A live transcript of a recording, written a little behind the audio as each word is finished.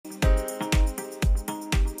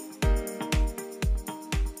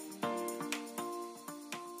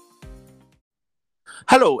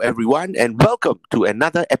Hello, everyone, and welcome to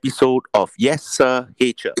another episode of Yes Sir,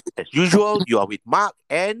 Hey Sir. As usual, you are with Mark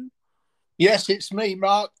and Yes, it's me,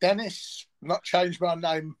 Mark Dennis. Not changed my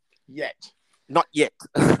name yet. not yet.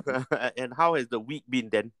 And how has the week been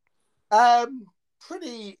then?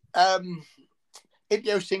 Pretty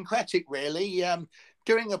idiosyncratic, really.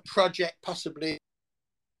 Doing a project, possibly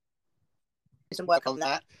some work on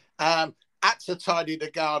that. Had to tidy the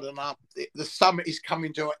garden up. The summer is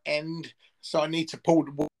coming to an end, so I need to pull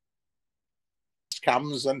the wood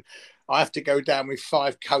comes, and I have to go down with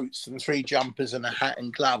 5 coats and 3 jumpers and a hat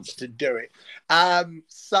and gloves to do it. Yeah,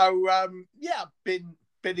 been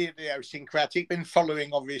idiosyncratic. Been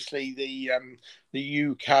following, obviously, the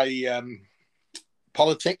UK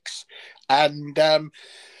politics, and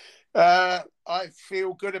I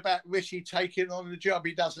feel good about Rishi taking on the job.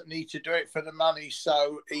 He doesn't need to do it for the money,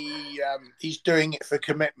 so he's doing it for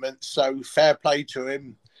commitment. So fair play to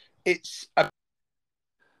him. It's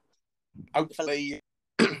hopefully.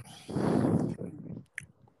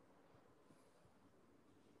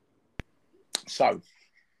 So,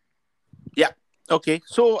 Yeah. Okay.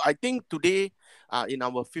 So I think today, in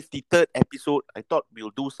our 53rd episode, I thought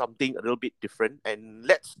we'll do something a little bit different, and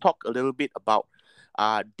let's talk a little bit about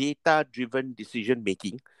data-driven decision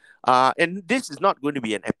making. And this is not going to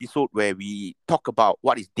be an episode where we talk about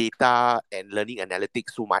what is data and learning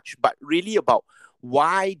analytics so much, but really about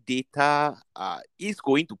why data is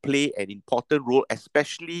going to play an important role,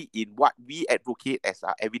 especially in what we advocate as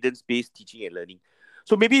evidence-based teaching and learning.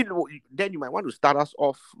 So maybe then you might want to start us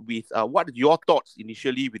off with what are your thoughts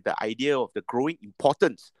initially with the idea of the growing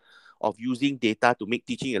importance of using data to make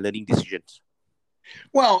teaching and learning decisions.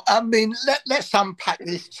 well, I mean, let's unpack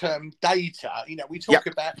this term data. We talk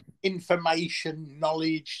about information,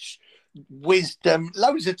 knowledge, wisdom,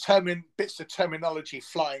 loads of bits of terminology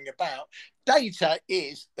flying about. Data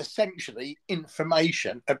is essentially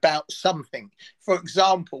information about something. For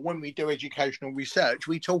example, when we do educational research,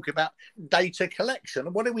 we talk about data collection.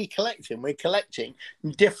 And what are we collecting? We're collecting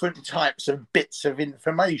different types of bits of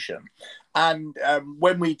information. And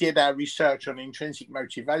when we did our research on intrinsic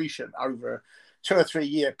motivation over 2 or 3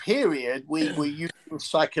 year period, we were using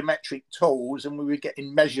psychometric tools, and we were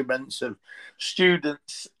getting measurements of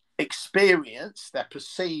students' experience, their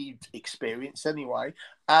perceived experience anyway,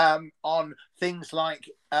 on things like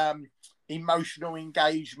emotional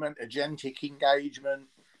engagement, agentic engagement,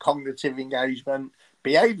 cognitive engagement,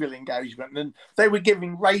 behavioral engagement. And they were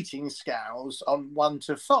giving rating scales on 1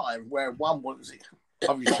 to 5, where 1 was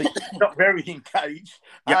obviously not very engaged,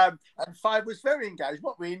 and 5 was very engaged.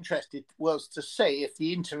 What we're interested was to see if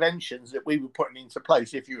the interventions that we were putting into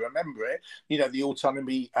place, if you remember it, the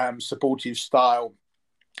autonomy supportive style,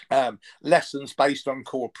 lessons based on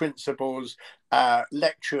core principles,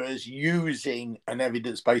 lecturers using an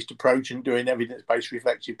evidence-based approach and doing evidence-based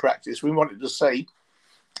reflective practice. We wanted to see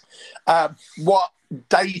what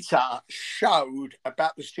data showed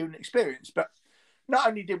about the student experience. But not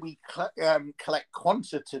only did we collect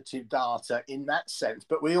quantitative data in that sense,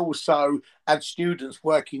 but we also had students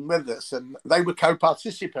working with us, and they were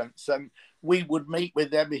co-participants, and we would meet with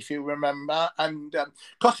them, if you remember, and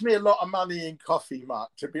cost me a lot of money in coffee,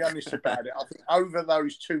 Mark, to be honest about it. I think over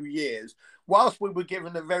those 2 years, whilst we were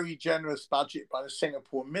given a very generous budget by the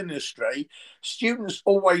Singapore Ministry, students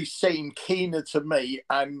always seemed keener to me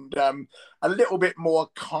and a little bit more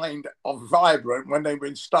kind of vibrant when they were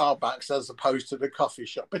in Starbucks as opposed to the coffee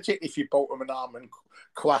shop, particularly if you bought them an almond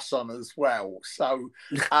croissant as well.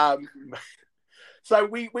 So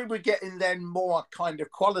we were getting then more kind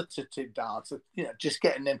of qualitative data, just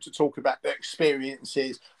getting them to talk about their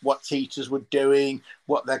experiences, what teachers were doing,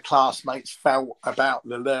 what their classmates felt about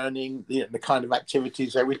the learning, the kind of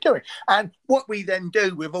activities they were doing. And what we then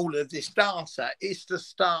do with all of this data is to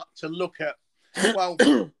start to look at, well,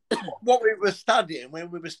 what we were studying,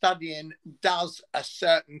 when we were studying, does a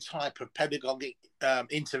certain type of pedagogic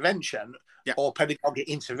intervention or pedagogic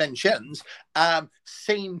interventions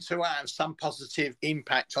seem to have some positive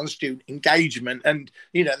impact on student engagement and,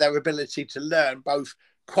 their ability to learn both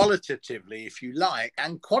qualitatively, if you like,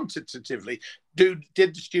 and quantitatively. Did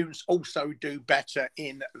the students also do better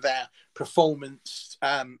in their performance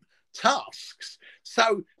tasks?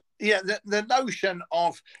 So, the notion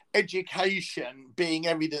of education being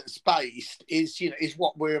evidence-based is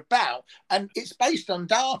what we're about, and it's based on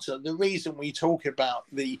data. The reason we talk about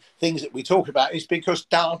the things that we talk about is because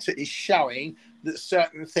data is showing that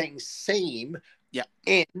certain things seem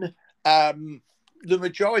in the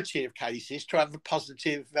majority of cases to have a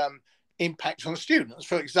positive impact on students.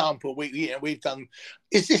 For example, we've done,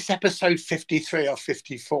 is this episode 53 or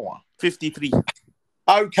 54? 53.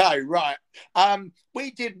 Okay, right.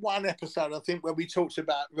 We did one episode, I think, where we talked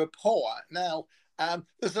about rapport. Now,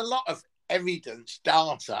 there's a lot of evidence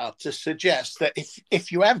data to suggest that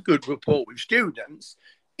if you have good rapport with students,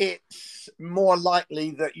 it's more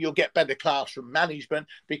likely that you'll get better classroom management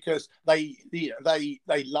because they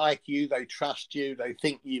like you, they trust you, they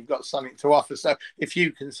think you've got something to offer. So if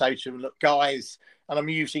you can say to them, look, guys, and I'm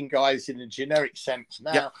using guys in a generic sense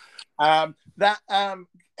now,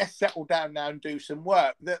 settle down now and do some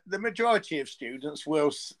work. The majority of students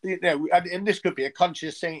will, and this could be a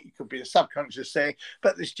conscious thing, it could be a subconscious thing,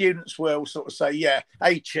 but the students will sort of say, yeah,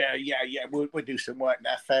 hey, chair, we'll do some work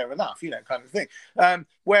now, fair enough, kind of thing.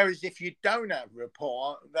 Whereas if you don't have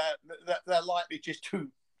rapport, they're likely just to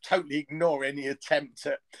totally ignore any attempt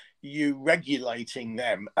at you regulating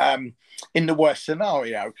them in the worst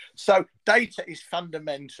scenario. So data is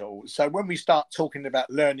fundamental. So when we start talking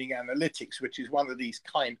about learning analytics, which is one of these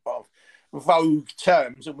kind of vogue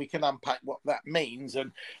terms, and we can unpack what that means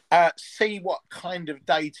and see what kind of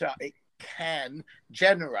data it can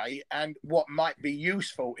generate and what might be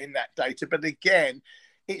useful in that data. But again,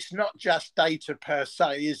 it's not just data per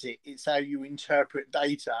se, is it? It's how you interpret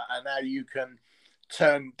data and how you can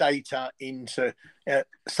turn data into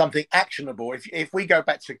something actionable. If we go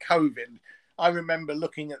back to COVID, I remember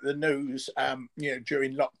looking at the news,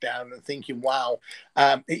 during lockdown and thinking, wow,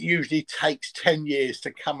 it usually takes 10 years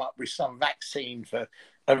to come up with some vaccine for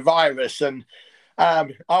a virus. And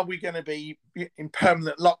are we going to be in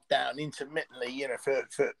permanent lockdown intermittently,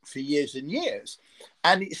 for years and years?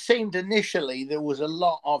 And it seemed initially there was a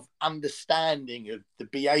lot of understanding of the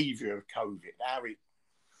behavior of COVID, how it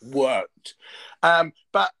worked.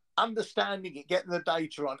 But understanding it, getting the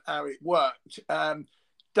data on how it worked,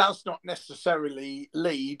 does not necessarily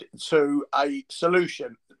lead to a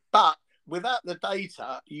solution. But without the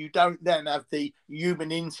data, you don't then have the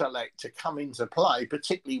human intellect to come into play,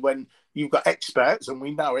 particularly when you've got experts, and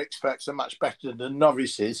we know experts are much better than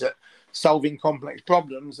novices at solving complex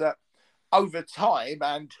problems, that over time,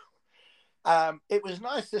 and it was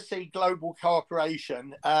nice to see global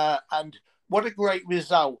cooperation and what a great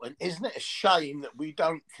result. And isn't it a shame that we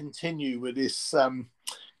don't continue with this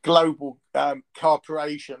global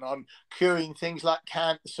cooperation on curing things like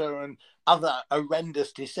cancer and other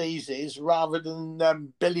horrendous diseases rather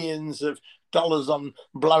than billions of dollars on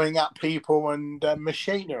blowing up people and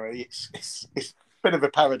machinery? It's a bit of a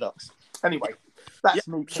paradox. Anyway, that's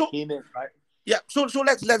me kicking in, right? Yeah, so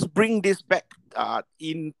let's bring this back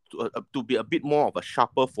in to be a bit more of a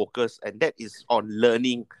sharper focus, and that is on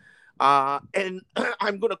learning. And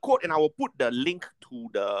I'm going to quote, and I will put the link to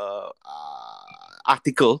the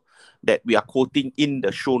article that we are quoting in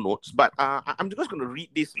the show notes. But I'm just going to read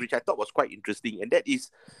this, which I thought was quite interesting. And that is,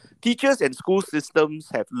 teachers and school systems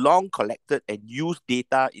have long collected and used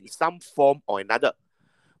data in some form or another,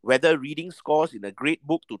 whether reading scores in a grade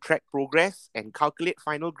book to track progress and calculate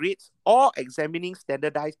final grades, or examining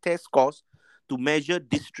standardized test scores to measure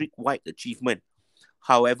district-wide achievement.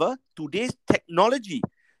 However, today's technology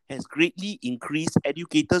has greatly increased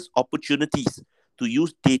educators' opportunities to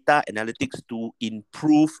use data analytics to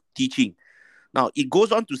improve teaching. Now, it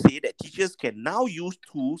goes on to say that teachers can now use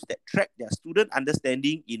tools that track their student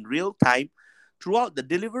understanding in real time throughout the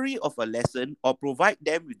delivery of a lesson, or provide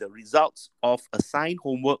them with the results of assigned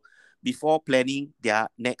homework before planning their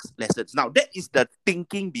next lessons. Now, that is the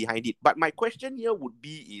thinking behind it. But my question here would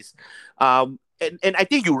be is, and I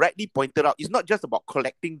think you rightly pointed out, it's not just about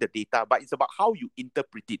collecting the data, but it's about how you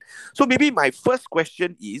interpret it. So maybe my first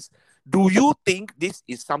question is, do you think this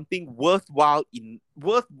is something worthwhile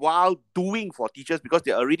doing for teachers, because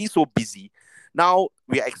they're already so busy? Now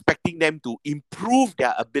we are expecting them to improve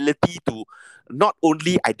their ability to not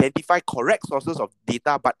only identify correct sources of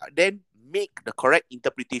data, but then make the correct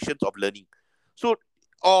interpretations of learning. So,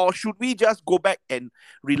 or should we just go back and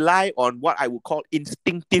rely on what I would call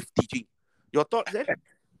instinctive teaching? Your thoughts there?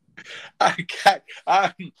 Okay.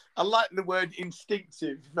 I like the word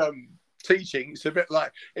instinctive teaching. It's a bit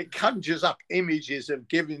like it conjures up images of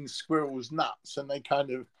giving squirrels nuts, and they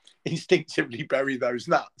kind of instinctively bury those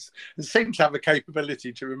nuts and seem to have a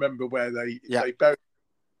capability to remember where they bury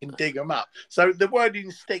and dig them up. So the word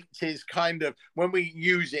instinct is kind of, when we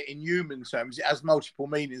use it in human terms, it has multiple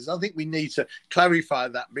meanings. I think we need to clarify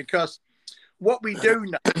that, because what we do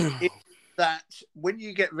know is that when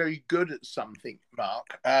you get very good at something,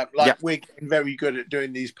 Mark, we're getting very good at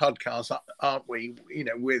doing these podcasts, aren't we?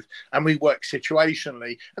 And we work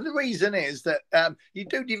situationally. And the reason is that you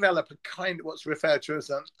do develop a kind of what's referred to as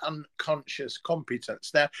an unconscious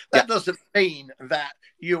competence. Now, that doesn't mean that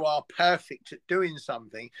you are perfect at doing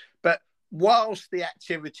something, but whilst the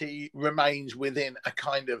activity remains within a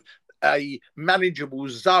kind of a manageable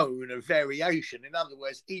zone of variation. In other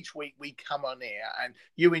words, each week we come on here and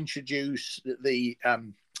you introduce the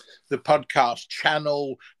podcast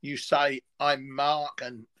channel. You say, I'm Mark,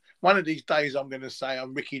 and one of these days I'm going to say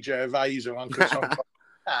I'm Ricky Gervais or Uncle Tom.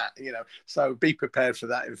 So be prepared for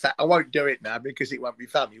that. In fact, I won't do it now because it won't be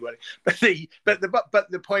funny, will it?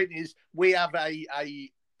 But the point is, we have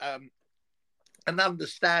an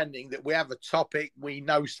understanding that we have a topic, we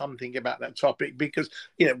know something about that topic, because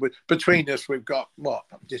between us we've got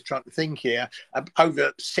I'm just trying to think here,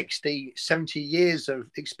 over 60-70 years of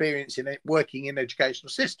experience in working in educational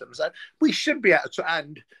systems. So we should be able to,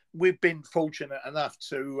 and we've been fortunate enough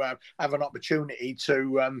to have an opportunity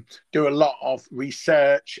to do a lot of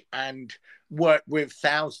research and work with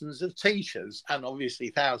thousands of teachers and obviously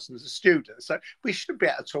thousands of students. So we should be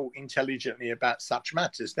able to talk intelligently about such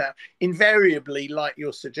matters. Now, invariably, like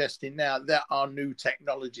you're suggesting now, there are new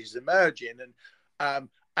technologies emerging, and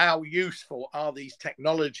how useful are these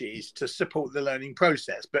technologies to support the learning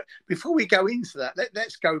process? But before we go into that,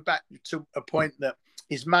 let's go back to a point that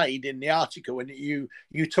is made in the article and you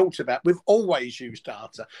talked about. We've always used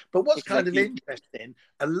data, but what's kind of interesting,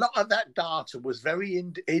 a lot of that data was very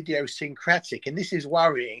idiosyncratic, and this is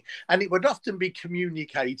worrying, and it would often be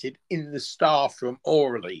communicated in the staff room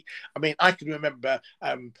orally. I mean, I can remember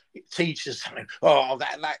teachers saying, oh,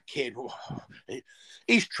 that kid,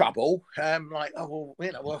 he's trouble. Or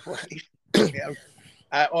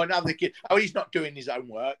another kid, he's not doing his own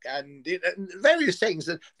work, and various things.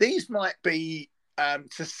 And these might be,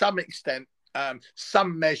 to some extent,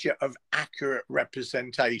 some measure of accurate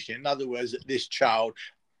representation. In other words, that this child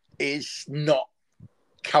is not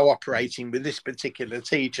cooperating with this particular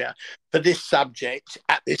teacher for this subject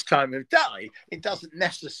at this time of day. It doesn't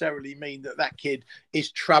necessarily mean that kid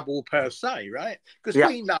is trouble per se, right? Because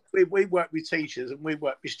we know, we work with teachers and we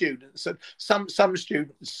work with students, and some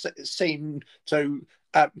students seem to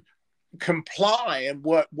comply and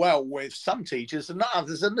work well with some teachers and not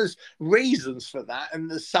others, and there's reasons for that,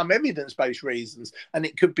 and there's some evidence-based reasons, and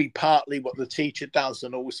it could be partly what the teacher does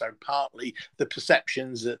and also partly the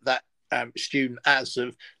perceptions that student has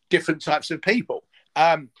of different types of people,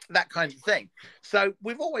 that kind of thing. So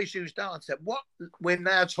we've always used data. What we're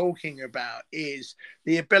now talking about is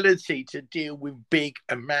the ability to deal with big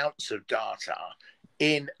amounts of data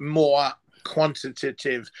in more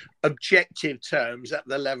quantitative, objective terms at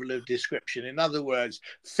the level of description. In other words,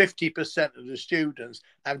 50% of the students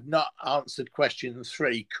have not answered question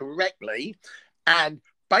 3 correctly, and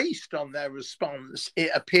based on their response, it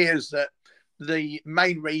appears that the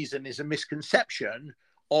main reason is a misconception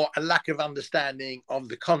or a lack of understanding of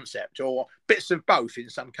the concept, or bits of both in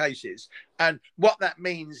some cases. And what that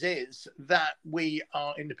means is that we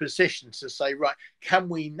are in a position to say, right, can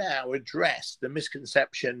we now address the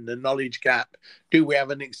misconception, the knowledge gap? Do we have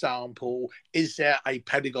an example? Is there a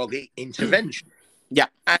pedagogic intervention? Yeah.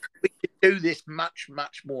 And we can do this much,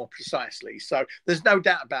 much more precisely. So there's no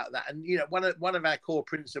doubt about that. And, one of our core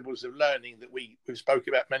principles of learning that we've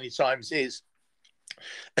spoken about many times is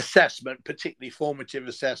assessment, particularly formative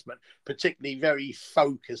assessment, particularly very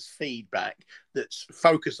focused feedback that's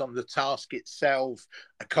focused on the task itself,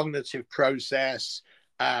 a cognitive process,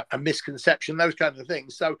 a misconception, those kinds of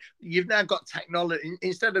things. So you've now got technology,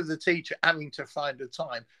 instead of the teacher having to find a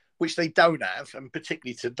time, which they don't have, and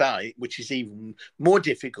particularly today, which is even more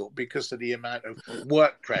difficult because of the amount of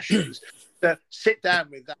work pressures, to sit down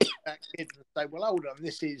with that kid and say, well, hold on,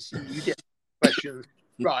 you get questions.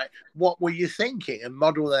 Right, what were you thinking? And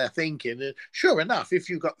model their thinking. And sure enough, if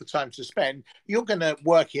you've got the time to spend, you're going to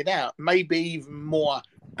work it out, maybe even more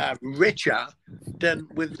richer than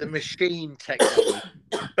with the machine technology.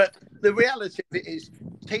 But the reality of it is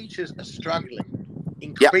teachers are struggling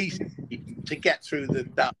increasingly to get through the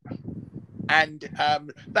data. And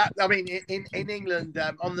in England,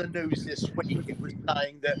 on the news this week, it was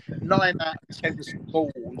saying that 9 out of 10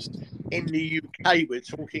 schools in the UK we're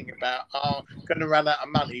talking about are going to run out of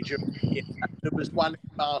money during the year. There was one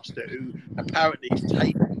master who apparently is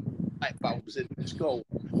taking light bulbs in the school,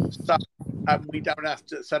 so they don't have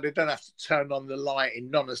to turn on the light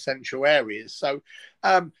in non-essential areas. So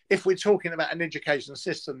if we're talking about an education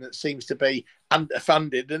system that seems to be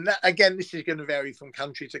underfunded, and that, again, this is going to vary from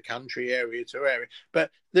country to country, area to area,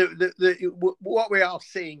 but what we are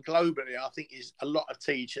seeing globally, I think, is a lot of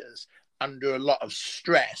teachers under a lot of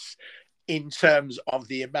stress in terms of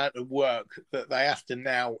the amount of work that they have to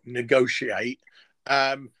now negotiate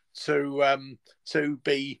to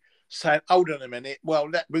be saying, hold on a minute, well,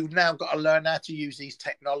 we've now got to learn how to use these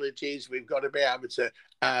technologies. We've got to be able to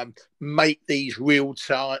make these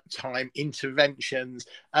real-time interventions.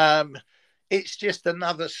 it's just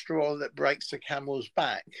another straw that breaks the camel's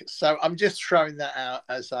back. So I'm just throwing that out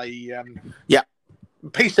as a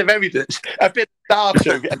piece of evidence, a bit of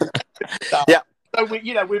data. Yeah. So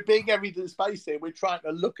we're being evidence-based here. We're trying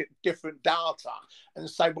to look at different data and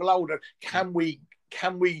say, well, hold on, can we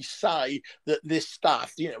say that this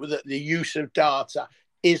stuff, that the use of data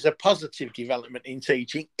is a positive development in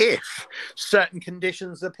teaching if certain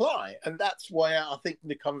conditions apply? And that's where I think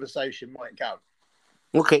the conversation might go.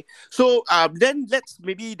 Okay, so then let's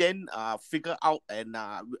figure out, and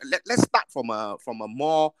let's start from a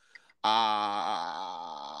more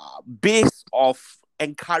base of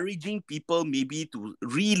encouraging people maybe to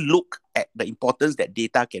re-look at the importance that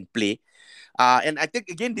data can play. And I think,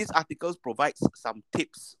 again, this article provides some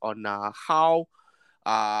tips on how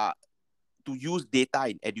to use data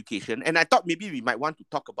in education. And I thought maybe we might want to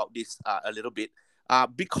talk about this a little bit.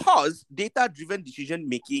 Because data-driven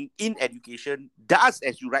decision-making in education does,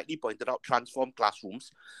 as you rightly pointed out, transform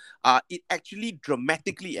classrooms. It actually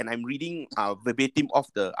dramatically, and I'm reading verbatim of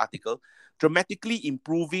the article, dramatically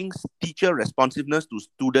improving teacher responsiveness to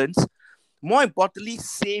students. More importantly,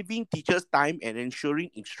 saving teachers' time and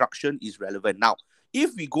ensuring instruction is relevant. Now,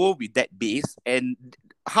 if we go with that base, and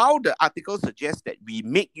how the article suggests that we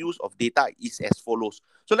make use of data is as follows.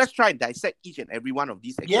 So let's try and dissect each and every one of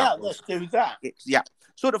these examples. Yeah, let's do that. Yeah.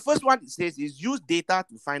 So the first one, it says, is use data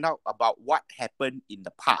to find out about what happened in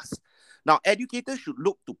the past. Now, educators should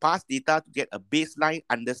look to past data to get a baseline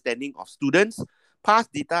understanding of students.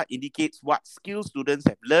 Past data indicates what skills students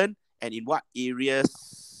have learned and in what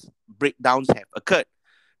areas breakdowns have occurred.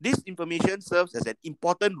 This information serves as an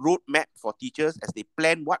important roadmap for teachers as they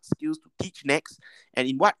plan what skills to teach next and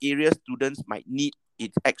in what areas students might need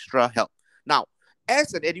its extra help. Now,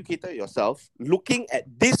 as an educator yourself, looking at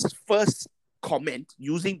this first comment,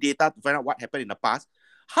 using data to find out what happened in the past,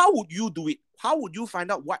 how would you do it? How would you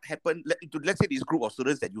find out what happened? Let's say this group of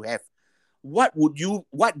students that you have. What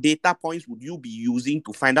data points would you be using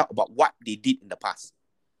to find out about what they did in the past?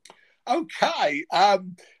 Okay.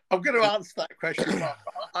 I'm going to answer that question, Mark.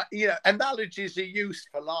 Analogies are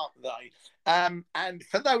useful, aren't they? And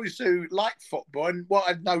for those who like football, and what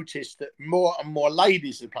I've noticed that more and more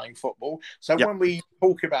ladies are playing football. So when we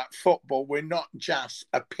talk about football, we're not just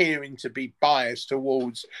appearing to be biased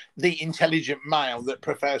towards the intelligent male that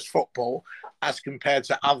prefers football as compared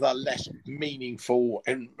to other less meaningful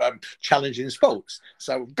and challenging sports.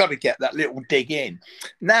 So we've got to get that little dig in.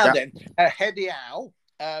 Now then, Eddie Howe,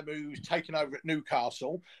 who's taken over at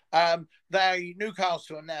Newcastle.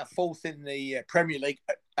 Newcastle are now fourth in the Premier League.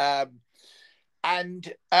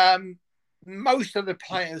 And most of the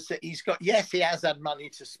players that he's got, yes, he has had money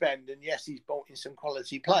to spend, and yes, he's brought in some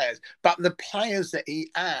quality players, but the players that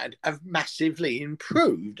he had have massively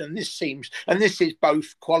improved. And this is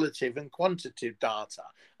both qualitative and quantitative data.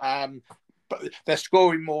 But they're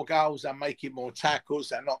scoring more goals, they're making more tackles,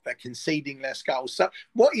 they're conceding less goals. So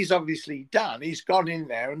what he's obviously done, he's gone in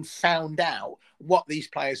there and found out what these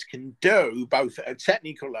players can do, both at a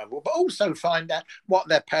technical level, but also find out what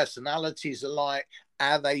their personalities are like,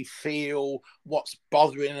 how they feel, what's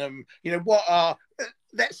bothering them,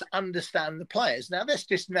 let's understand the players. Now, let's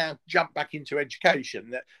just now jump back into education,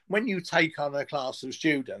 that when you take on a class of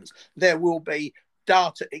students, there will be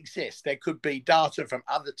data exists. There could be data from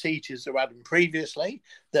other teachers who had them previously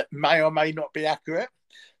that may or may not be accurate.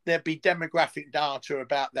 There'd be demographic data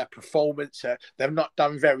about their performance. They've not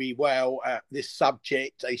done very well at this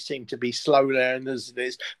subject. They seem to be slow learners.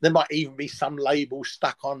 There might even be some label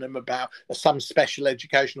stuck on them about some special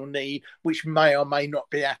educational need, which may or may not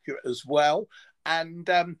be accurate as well. And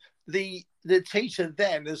the teacher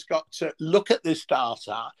then has got to look at this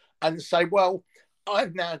data and say, well,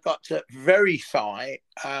 I've now got to verify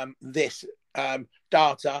this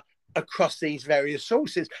data across these various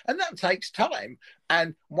sources, and that takes time.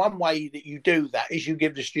 And one way that you do that is you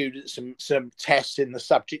give the students some tests in the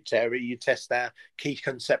subject area. You test their key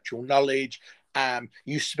conceptual knowledge.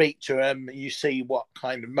 You speak to them, you see what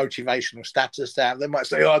kind of motivational status they have. They might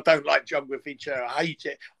say, oh, I don't like geography, teacher, I hate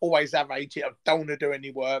it, always have hated it, I don't want to do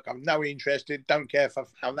any work, I'm no interested, don't care if I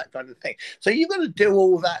found that kind of thing. So you've got to do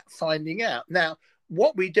all that finding out. Now,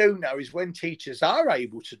 what we do know is when teachers are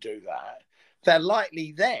able to do that, they're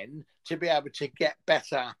likely then to be able to get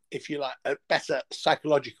better, if you like, a better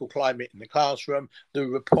psychological climate in the classroom, the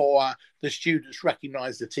rapport, the students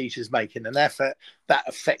recognise the teacher's making an effort, that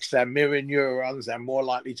affects their mirror neurons, they're more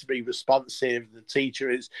likely to be responsive, the teacher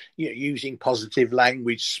is using positive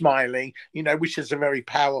language, smiling, which is a very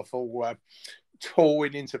powerful tool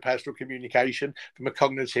in interpersonal communication from a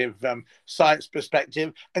cognitive science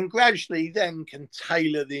perspective, and gradually then can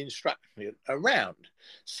tailor the instruction around.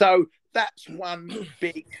 So that's one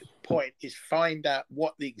big point, is find out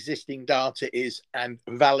what the existing data is and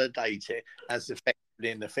validate it as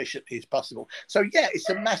effectively and efficiently as possible. So yeah, it's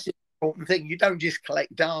a massive important thing. You don't just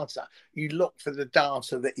collect data, you look for the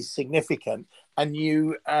data that is significant, and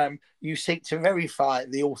you seek to verify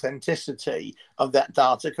the authenticity of that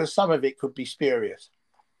data, because some of it could be spurious.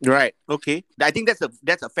 Right. Okay. I think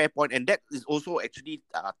that's a fair point, and that is also actually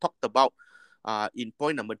talked about in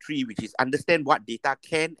point number 3, which is understand what data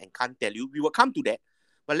can and can't tell you. We will come to that,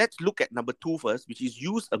 but let's look at number 2 first, which is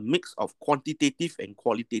use a mix of quantitative and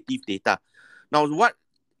qualitative data. Now, what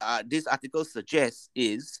this article suggests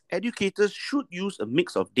is educators should use a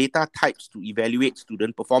mix of data types to evaluate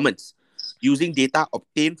student performance. Using data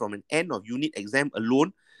obtained from an end of unit exam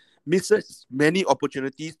alone misses many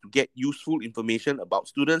opportunities to get useful information about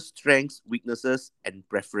students' strengths, weaknesses, and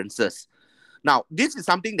preferences. Now, this is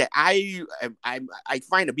something that I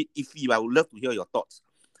find a bit iffy. I would love to hear your thoughts.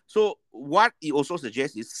 So, what it also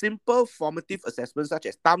suggests is simple formative assessments such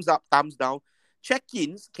as thumbs up, thumbs down,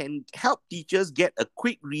 check-ins can help teachers get a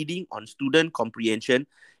quick reading on student comprehension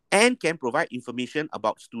and can provide information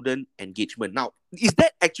about student engagement. Now, is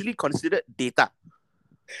that actually considered data?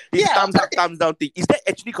 This thumbs up, thumbs down thing, is that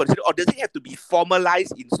actually considered, or does it have to be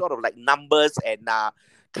formalized in sort of like numbers and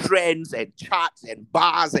trends and charts and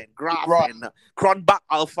bars and graphs and Cronbach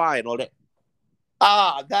alpha and all that?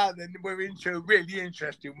 Now then we're into a really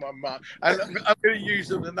interesting one, Mark. And I'm going to use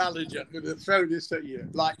an analogy. I'm going to throw this at you.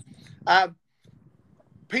 Like,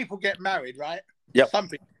 people get married, right? Yeah. Some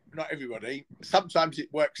people, not everybody. Sometimes it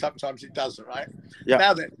works, sometimes it doesn't, right? Yeah.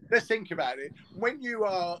 Now then, let's think about it. When you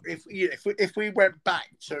are, if we went back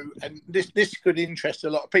to, and this could interest a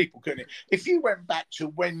lot of people, couldn't it? If you went back to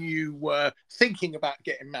when you were thinking about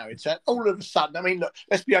getting married, so all of a sudden, I mean, look,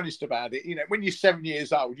 let's be honest about it. You know, when you're 7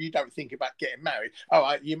 years old, you don't think about getting married. All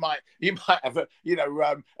right, you might have a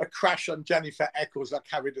crush on Jennifer Eccles. I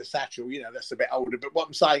carried a satchel. You know, that's a bit older. But what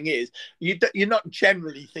I'm saying is, you're not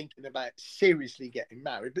generally thinking about seriously getting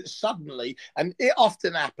married. But suddenly, and it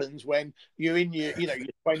often happens when you're in your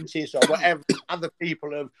 20s or whatever, other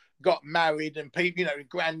people have got married, and people,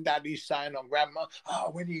 granddaddy's saying on grandma, oh,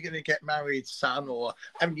 when are you going to get married, son? Or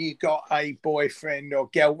have you got a boyfriend or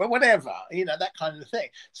girl, whatever, that kind of thing.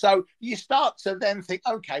 So you start to then think,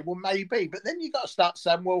 okay, well, maybe, but then you got to start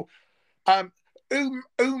saying, well,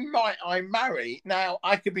 who might I marry? Now,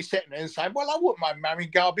 I could be sitting there and saying, well, I wouldn't mind marrying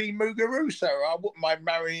Gabi Muguruza, or I wouldn't mind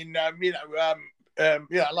marrying,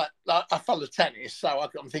 I follow tennis, so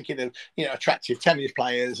I'm thinking of attractive tennis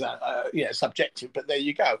players, subjective, but there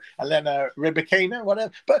you go. Elena Rybakina,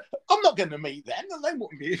 whatever. But I'm not going to meet them, and they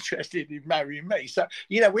wouldn't be interested in marrying me. So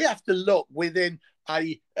we have to look within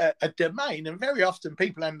a domain, and very often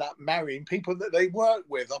people end up marrying people that they work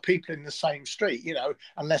with or people in the same street,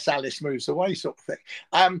 unless Alice moves away, sort of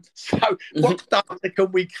thing. So what data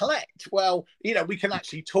can we collect? Well, we can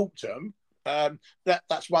actually talk to them.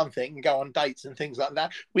 That's one thing, and go on dates and things like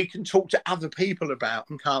that. We can talk to other people about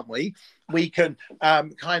them, can't we? We can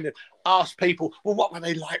kind of ask people, well, what were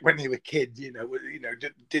they like when they were kids?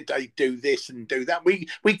 Did they do this and do that? We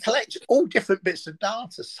collect all different bits of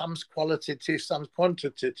data. Some's qualitative, some's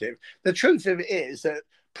quantitative. The truth of it is that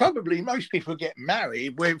probably most people get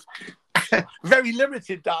married with very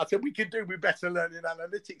limited data. We could do with better learning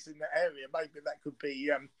analytics in the area. Maybe that could be,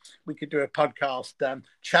 we could do a podcast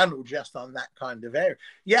channel just on that kind of area.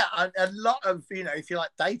 Yeah, a lot of, if you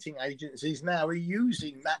like, dating agencies now are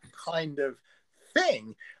using that kind of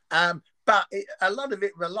thing. But a lot of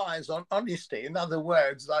it relies on honesty. In other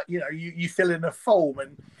words, like, you fill in a form,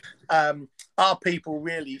 and are people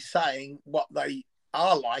really saying what they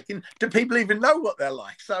are like? And do people even know what they're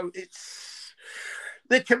like? So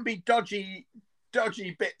there can be dodgy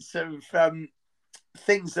bits of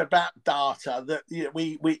things about data that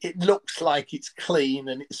it looks like it's clean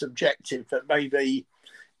and it's objective, but maybe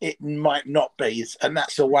it might not be, and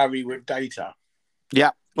that's a worry with data.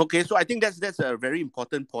 Yeah. Okay. So I think that's a very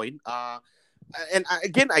important point. And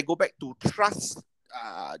again, I go back to trust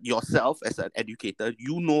yourself as an educator.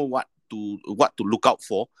 You know what to look out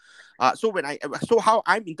for. So how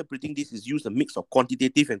I'm interpreting this is use a mix of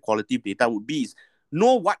quantitative and qualitative data would be is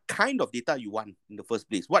know what kind of data you want in the first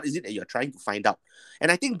place. What is it that you're trying to find out? And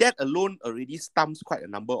I think that alone already stumps quite a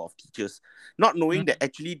number of teachers, not knowing that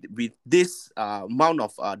actually with this amount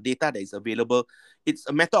of data that is available, it's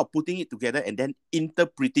a matter of putting it together and then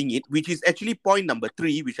interpreting it, which is actually point number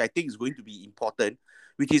 3, which I think is going to be important,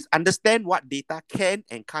 which is understand what data can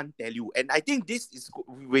and can't tell you. And I think this is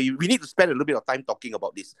we need to spend a little bit of time talking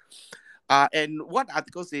about this. And what the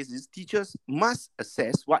article says is teachers must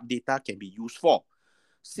assess what data can be used for.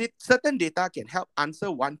 Certain data can help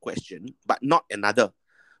answer one question, but not another.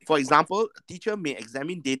 For example, a teacher may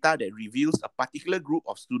examine data that reveals a particular group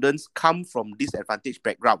of students come from disadvantaged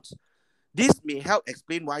backgrounds. This may help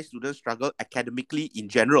explain why students struggle academically in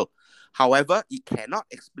general. However, it cannot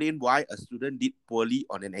explain why a student did poorly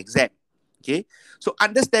on an exam. Okay, so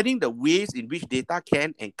understanding the ways in which data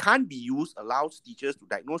can and can't be used allows teachers to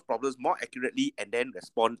diagnose problems more accurately and then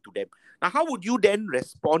respond to them. Now, how would you then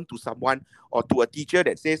respond to someone or to a teacher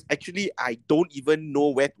that says, actually, I don't even know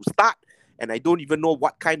where to start, and I don't even know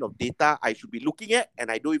what kind of data I should be looking at, and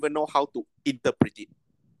I don't even know how to interpret it?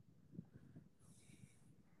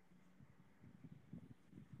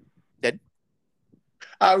 Then?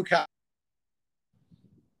 Okay.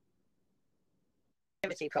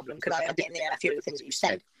 Problem. Could I get in there a few of the things that you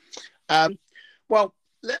said? Well,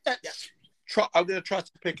 let's try. I'm going to try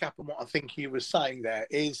to pick up on what I think you were saying there.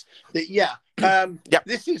 Is that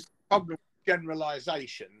this is problem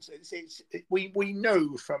generalizations. We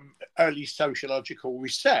know from early sociological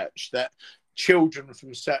research that children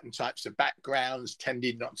from certain types of backgrounds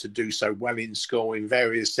tended not to do so well in school in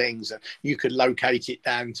various things, and you could locate it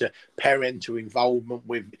down to parental involvement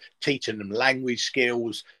with teaching them language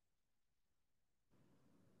skills.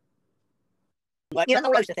 You know,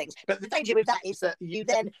 loads of things. But the danger with that is that you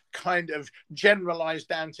then kind of generalise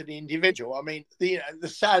down to the individual. I mean, the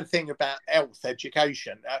sad thing about health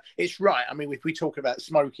education, it's right. I mean, if we talk about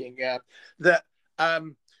smoking, that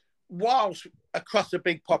whilst across a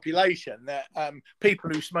big population, that people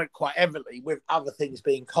who smoke quite heavily with other things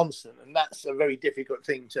being constant, and that's a very difficult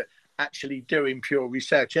thing to actually do in pure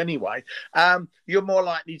research anyway, you're more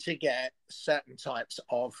likely to get certain types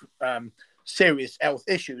of serious health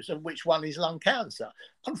issues, and which one is lung cancer.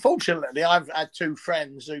 Unfortunately, I've had two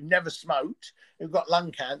friends who never smoked, who got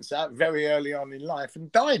lung cancer very early on in life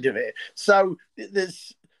and died of it. So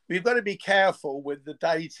we've got to be careful with the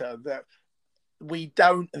data, that we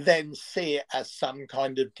don't then see it as some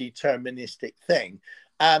kind of deterministic thing.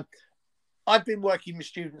 I've been working with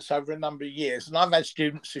students over a number of years, and I've had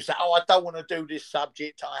students who say, oh, I don't want to do this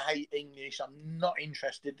subject. I hate English. I'm not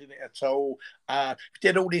interested in it at all.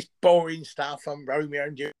 Did all this boring stuff on Romeo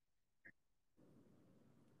and Juliet.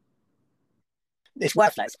 This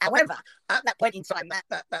workflows. However, at that point in time,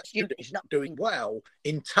 that student is not doing well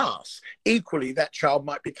in tasks. Equally, that child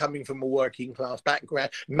might be coming from a working class background,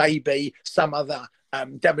 maybe some other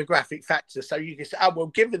demographic factors. So you can say, oh, well,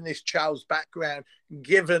 given this child's background,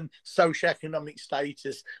 given socioeconomic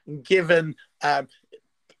status, given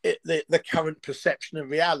the current perception of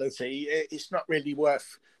reality, it's not really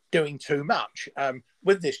worth doing too much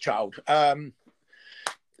with this child.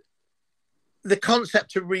 The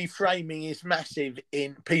concept of reframing is massive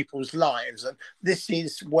in people's lives, and this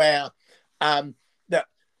is where that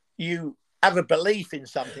you have a belief in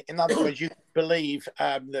something. In other words, you believe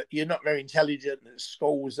that you're not very intelligent, that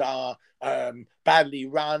schools are badly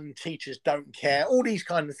run, teachers don't care, all these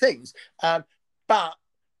kind of things. But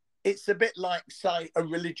it's a bit like, say, a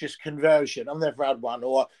religious conversion. I've never had one.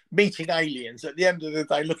 Or meeting aliens. At the end of the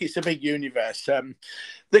day, look, it's a big universe.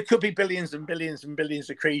 There could be billions and billions and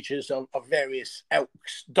billions of creatures of various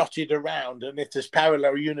ilks dotted around. And if there's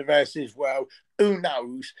parallel universes, well, who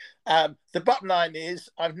knows? The bottom line is,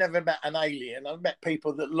 I've never met an alien. I've met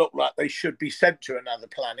people that look like they should be sent to another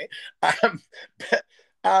planet. But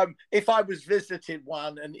if I was visited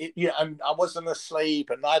one and I wasn't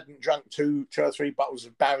asleep and I hadn't drunk two or three bottles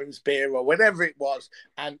of Baron's beer or whatever it was,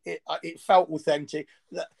 and it felt authentic,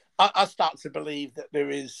 that I start to believe that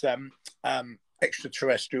there is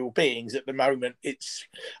extraterrestrial beings. At the moment,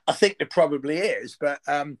 I think there probably is, but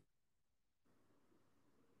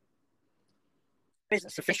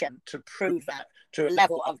isn't sufficient to prove that to a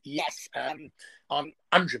level of yes. I'm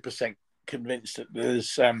 100% convinced that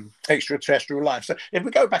there's extraterrestrial life. So if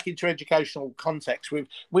we go back into educational context,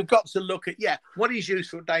 we've got to look at what is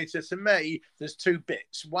useful data. To me, there's two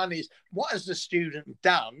bits. One is, what has the student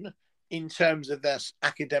done in terms of their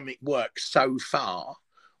academic work so far?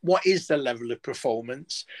 What is the level of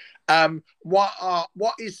performance?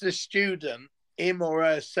 What is the student, him or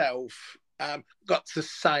herself, got to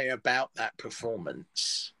say about that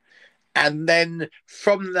performance? And then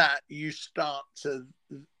from that, you start to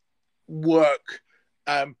work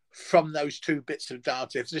from those two bits of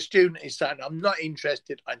data. If the student is saying, I'm not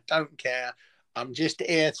interested, I don't care, I'm just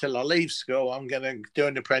here till I leave school, I'm going to do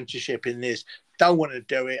an apprenticeship in this, don't want to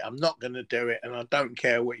do it, I'm not going to do it, and I don't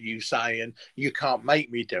care what you say, and you can't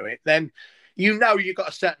make me do it, then you know you've got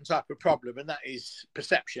a certain type of problem, and that is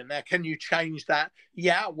perception. Now, can you change that?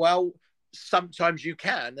 Yeah, well, sometimes you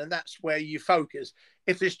can, and that's where you focus.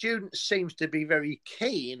 If the student seems to be very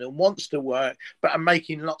keen and wants to work but are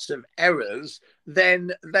making lots of errors,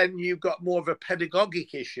 then you've got more of a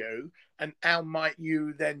pedagogic issue, and how might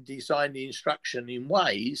you then design the instruction in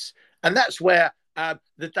ways, and that's where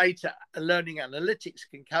the data learning analytics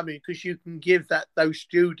can come in, because you can give those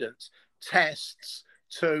students tests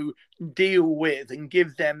to deal with and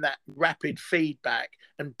give them that rapid feedback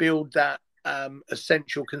and build that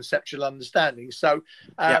essential conceptual understanding. So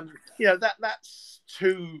that's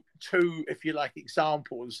two if you like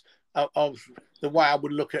examples of the way I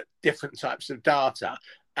would look at different types of data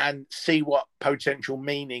and see what potential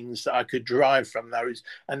meanings I could derive from those.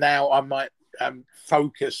 And now I might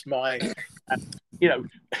focus my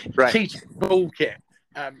teaching toolkit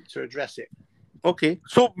to address it. Okay,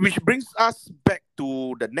 so which brings us back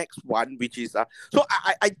to the next one, which is so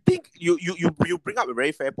I think you bring up a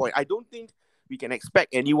very fair point. I don't think we can expect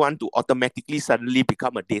anyone to automatically suddenly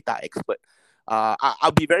become a data expert.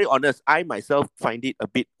 I'll be very honest. I myself find it a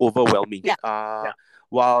bit overwhelming.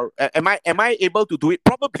 While am I able to do it?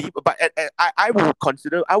 Probably, but I would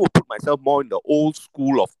put myself more in the old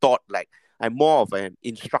school of thought. Like, I'm more of an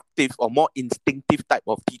instructive or more instinctive type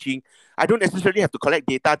of teaching. I don't necessarily have to collect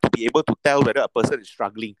data to be able to tell whether a person is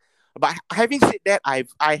struggling. But having said that, I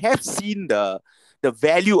have seen the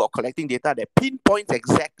value of collecting data that pinpoints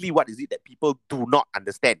exactly what is it that people do not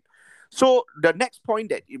understand. So the next point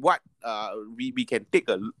that we can take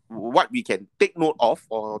note of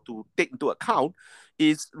or to take into account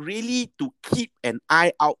is really to keep an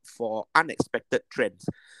eye out for unexpected trends.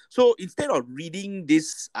 So instead of reading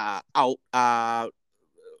this out, I'm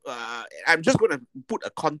just going to put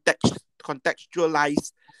a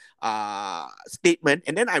contextualized statement,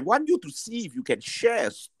 and then I want you to see if you can share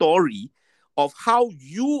a story of how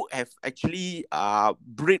you have actually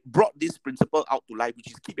brought this principle out to life, which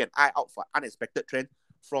is keep an eye out for unexpected trends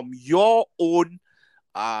from your own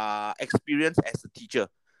experience as a teacher.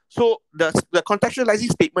 So the contextualizing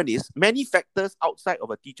statement is many factors outside of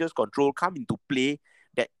a teacher's control come into play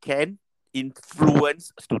that can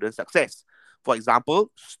influence student success. For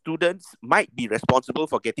example, students might be responsible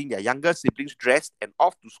for getting their younger siblings dressed and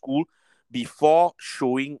off to school before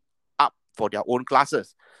showing up for their own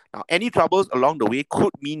classes. Now, any troubles along the way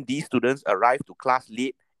could mean these students arrive to class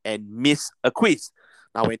late and miss a quiz.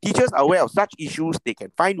 Now, when teachers are aware of such issues, they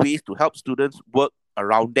can find ways to help students work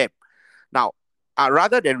around them. Now,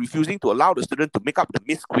 rather than refusing to allow the student to make up the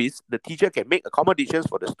missed quiz, the teacher can make accommodations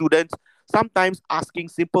for the students, sometimes asking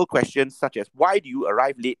simple questions such as, why do you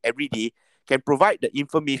arrive late every day, can provide the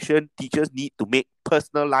information teachers need to make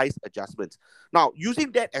personalized adjustments. Now,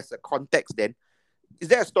 using that as a context then, is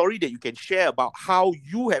there a story that you can share about how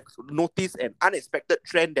you have noticed an unexpected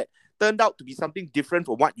trend that turned out to be something different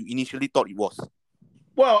from what you initially thought it was?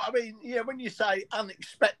 Well, I mean, when you say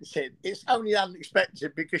unexpected, it's only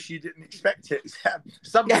unexpected because you didn't expect it.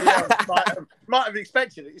 Somebody else might have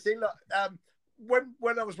expected it. You see, look,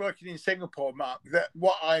 when I was working in Singapore, Mark, that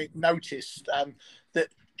what I noticed that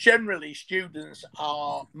generally students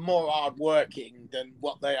are more hardworking than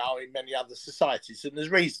what they are in many other societies, and there's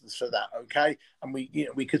reasons for that. Okay, and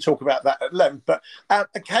we could talk about that at length. But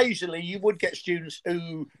occasionally, you would get students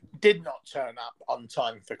who did not turn up on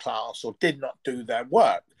time for class or did not do their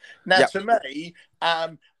work. Now, to me,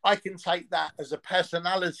 I can take that as a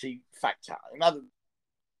personality factor. In other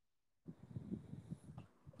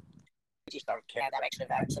just don't care, they're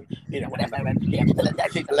extroverts and whatever, and I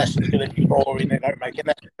think the lesson's going to be boring, they don't make it.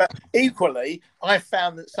 But equally, I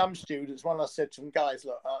found that some students, when I said to them, guys,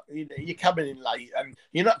 look, you're coming in late and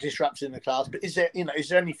you're not disrupting the class, but is there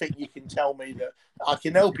anything you can tell me that I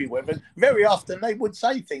can help you with? And very often they would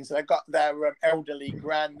say things. They've got their elderly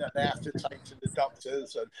gran that they have to take to the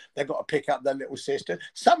doctors, and they've got to pick up their little sister.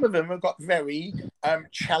 Some of them have got very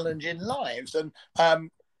challenging lives, and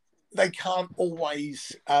they can't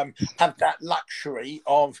always have that luxury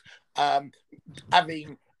of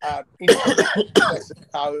having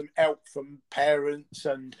help from parents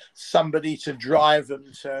and somebody to drive them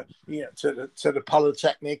to the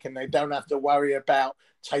polytechnic, and they don't have to worry about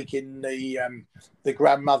taking the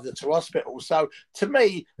grandmother to hospital. So to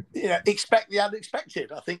me, expect the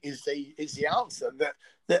unexpected, I think, is the answer. That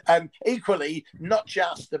equally, not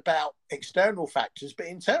just about external factors, but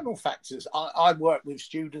internal factors. I work with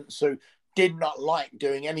students who did not like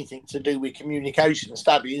doing anything to do with communication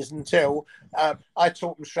studies until I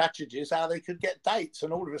taught them strategies how they could get dates,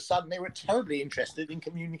 and all of a sudden they were terribly interested in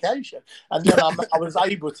communication. And then I was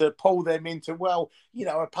able to pull them into,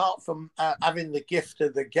 apart from having the gift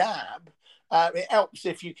of the gab, it helps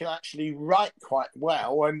if you can actually write quite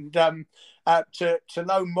well and to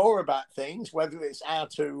know more about things, whether it's how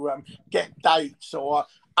to get dates or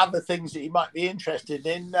other things that you might be interested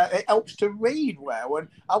in. It helps to read well, and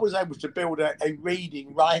I was able to build a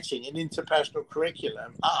reading, writing and interpersonal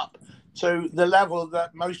curriculum up to the level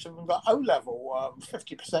that most of them got O level.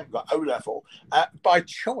 50% got O level by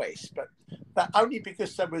choice, but that only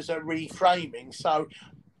because there was a reframing. So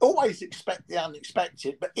always expect the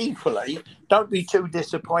unexpected, but equally don't be too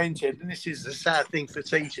disappointed. And this is the sad thing for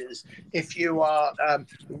teachers: if you are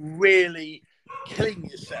really killing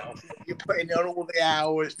yourself, you're putting in all the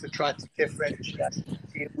hours to try to differentiate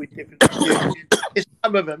with different students.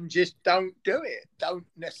 Some of them just don't do it.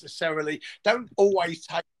 Don't always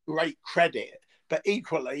take great credit, but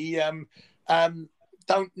equally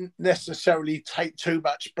don't necessarily take too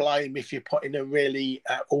much blame if you're putting a really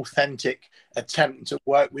authentic attempt to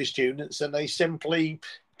work with students and they simply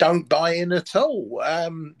don't buy in at all.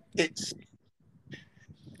 That's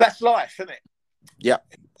life, isn't it? Yeah,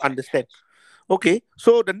 understand. Okay,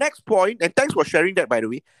 so the next point, and thanks for sharing that, by the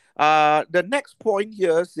way. The next point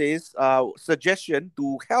here says suggestion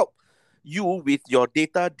to help you with your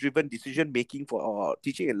data-driven decision making for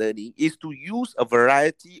teaching and learning is to use a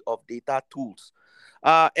variety of data tools.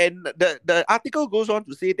 And the article goes on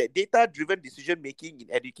to say that data-driven decision making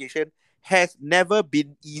in education has never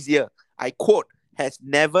been easier. I quote, has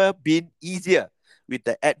never been easier with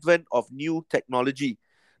the advent of new technology.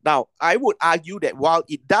 Now, I would argue that while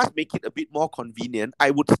it does make it a bit more convenient, I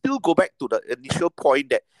would still go back to the initial point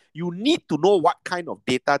that you need to know what kind of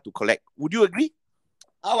data to collect. Would you agree?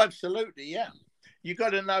 Oh, absolutely, yeah. You got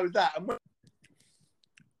to know that. And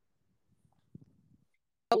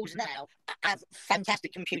tools now have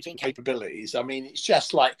fantastic computing capabilities. I mean, it's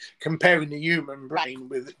just like comparing the human brain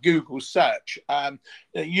with Google search. The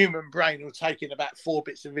human brain will take in about 4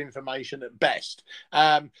 bits of information at best.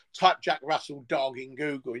 Type Jack Russell dog in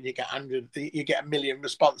Google and you get 1 million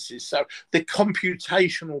responses. So the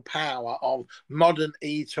computational power of modern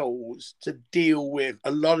e-tools to deal with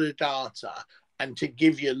a lot of data and to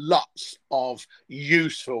give you lots of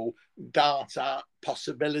useful data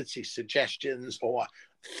possibility suggestions or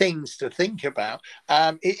things to think about,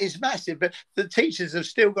 it is massive. But the teachers have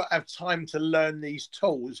still got to have time to learn these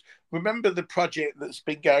tools. Remember the project that's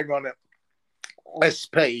been going on at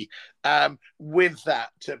SP with that,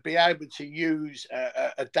 to be able to use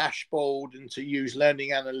a dashboard and to use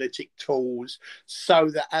learning analytic tools so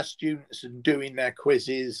that as students are doing their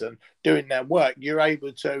quizzes and doing their work, you're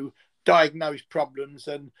able to diagnose problems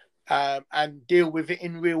and deal with it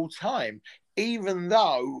in real time, even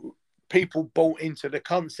though people bought into the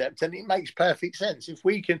concept, and it makes perfect sense. If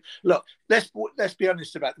we can look, let's be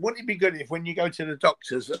honest about it. Wouldn't it be good if when you go to the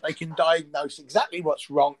doctors that they can diagnose exactly what's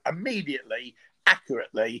wrong immediately,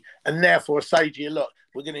 accurately, and therefore say to you, look,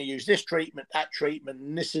 we're going to use this treatment, that treatment,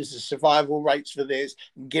 and this is the survival rates for this,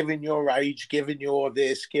 given your age, given your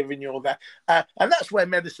this, given your that, and that's where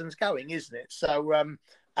medicine's going, isn't it? So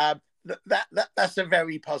that's a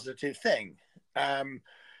very positive thing.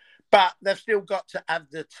 But they've still got to have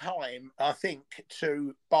the time, I think,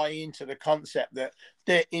 to buy into the concept that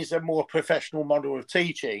there is a more professional model of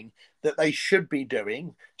teaching that they should be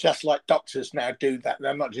doing, just like doctors now do that.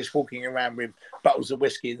 They're not just walking around with bottles of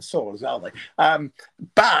whiskey and saws, are they?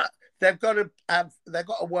 But they've got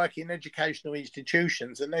to work in educational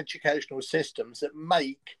institutions and educational systems that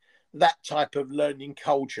make that type of learning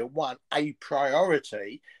culture, one, a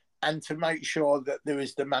priority, and to make sure that there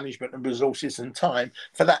is the management of resources and time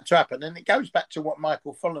for that to happen. And it goes back to what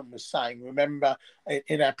Michael Fulham was saying, remember,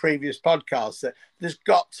 in our previous podcast, that there's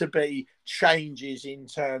got to be changes in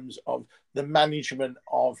terms of the management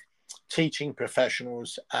of teaching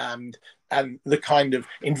professionals and the kind of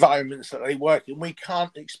environments that they work in. We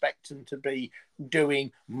can't expect them to be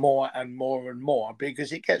doing more and more and more,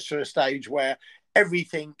 because it gets to a stage where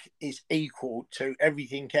everything is equal to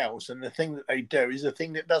everything else, and the thing that they do is the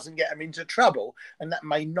thing that doesn't get them into trouble, and that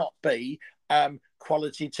may not be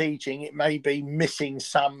quality teaching. It may be missing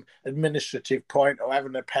some administrative point or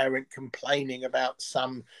having a parent complaining about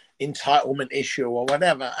some entitlement issue or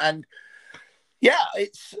whatever. And yeah,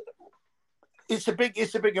 it's a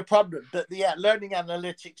bigger problem. But yeah, learning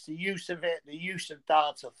analytics, the use of it, the use of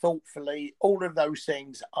data thoughtfully, all of those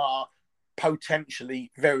things are potentially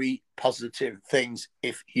very positive things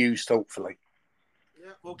if used thoughtfully.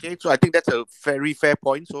 Yeah, okay. So I think that's a very fair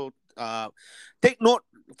point. So take note,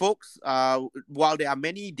 folks. While there are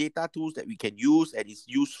many data tools that we can use and it's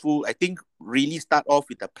useful, I think really start off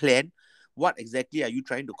with a plan. What exactly are you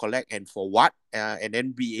trying to collect and for what? And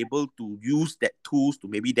then be able to use that tools to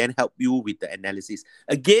maybe then help you with the analysis.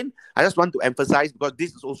 Again, I just want to emphasize, because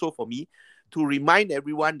this is also for me, to remind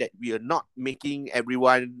everyone that we are not making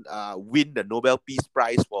everyone win the Nobel Peace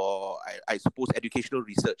Prize for, I suppose, educational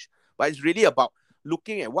research. But it's really about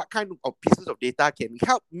looking at what kind of pieces of data can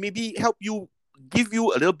help you give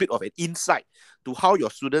you a little bit of an insight to how your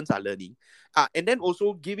students are learning, and then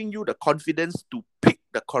also giving you the confidence to pick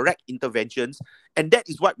the correct interventions. And that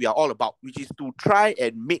is what we are all about, which is to try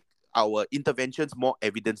and make our interventions more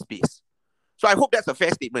evidence-based. So I hope that's a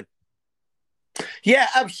fair statement. Yeah,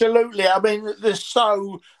 absolutely. I mean,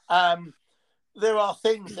 there are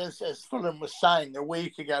things, as Fulham was saying a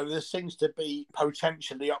week ago, there's things to be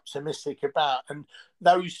potentially optimistic about. And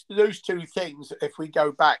those two things, if we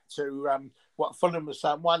go back to what Fulham was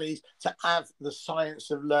saying, one is to have the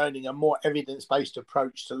science of learning, a more evidence-based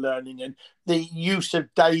approach to learning, and the use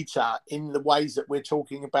of data in the ways that we're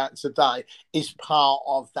talking about today is part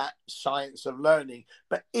of that science of learning.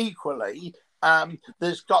 But equally,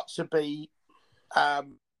 there's got to be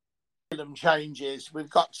changes. We've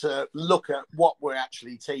got to look at what we're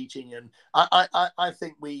actually teaching, and I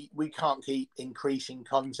think we can't keep increasing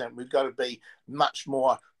content. We've got to be much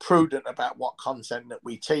more prudent about what content that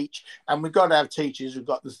we teach, and we've got to have teachers who've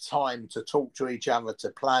got the time to talk to each other, to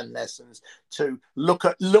plan lessons, to look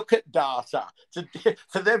at data,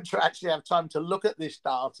 for them to actually have time to look at this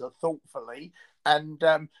data thoughtfully, and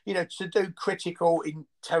to do critical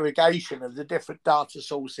interrogation of the different data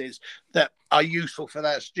sources that are useful for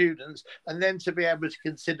their students, and then to be able to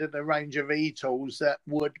consider the range of e-tools that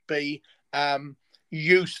would be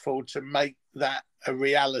useful to make that a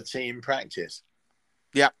reality in practice.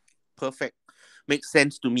 Yeah, perfect. Makes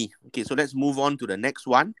sense to me. Okay, so let's move on to the next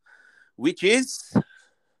one, which is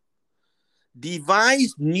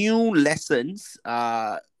devise new lessons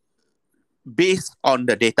based on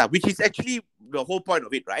the data, which is actually the whole point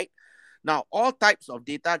of it, right? Now, all types of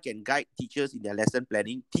data can guide teachers in their lesson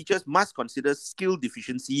planning. Teachers must consider skill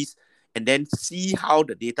deficiencies and then see how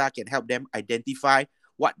the data can help them identify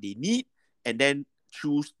what they need and then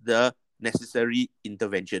choose the necessary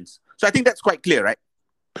interventions. So I think that's quite clear, right?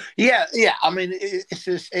 Yeah. I mean,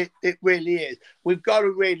 it really is. We've got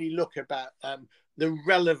to really look about the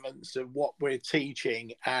relevance of what we're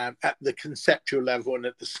teaching at the conceptual level and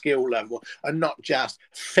at the skill level, and not just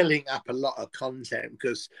filling up a lot of content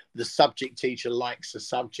because the subject teacher likes the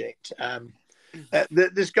subject.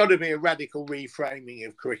 There's got to be a radical reframing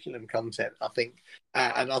of curriculum content, I think,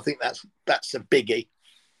 and I think that's a biggie.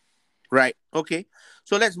 Right. Okay.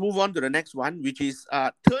 So let's move on to the next one, which is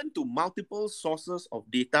turn to multiple sources of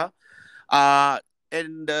data.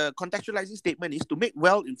 And the contextualizing statement is to make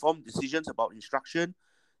well-informed decisions about instruction.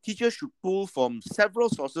 Teachers should pull from several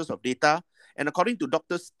sources of data. And according to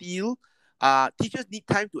Dr. Steele, teachers need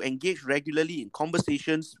time to engage regularly in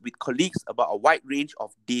conversations with colleagues about a wide range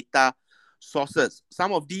of data sources.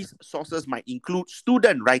 Some of these sources might include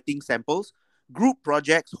student writing samples, group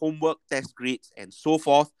projects, homework, test grades, and so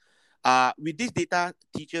forth. With this data,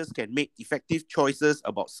 teachers can make effective choices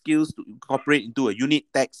about skills to incorporate into a unit,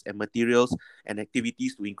 text, and materials and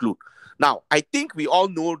activities to include. Now, I think we all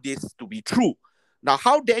know this to be true. Now,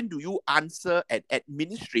 how then do you answer an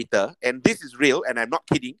administrator, and this is real, and I'm not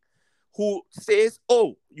kidding, who says,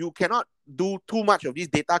 oh, you cannot do too much of this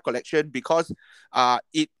data collection because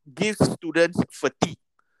it gives students fatigue?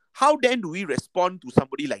 How then do we respond to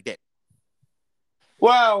somebody like that?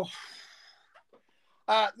 Well,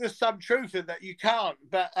 there's some truth in that you can't,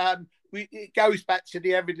 but it goes back to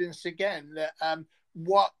the evidence again. That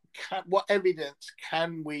what evidence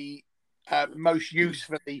can we most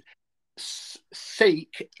usefully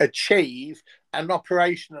seek, achieve, and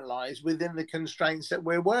operationalize within the constraints that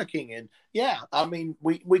we're working in? Yeah, I mean,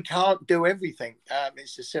 we can't do everything.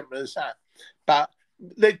 It's as simple as that. But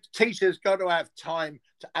the teacher's got to have time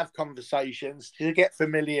to have conversations, to get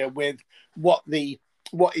familiar with what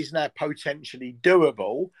is now potentially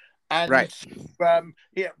doable, and right.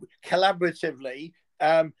 Collaboratively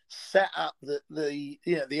set up the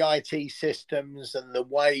IT systems and the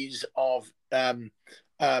ways of the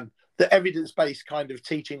evidence-based kind of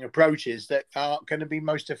teaching approaches that are going to be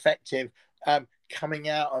most effective coming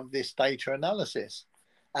out of this data analysis.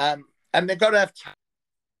 And they've got to have time.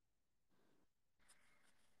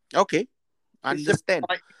 Okay. Understand.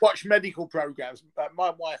 I watch medical programs.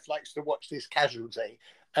 My wife likes to watch this Casualty,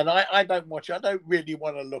 and I don't watch. I don't really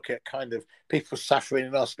want to look at kind of people suffering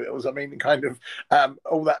in hospitals. I mean, kind of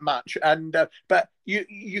all that much. And but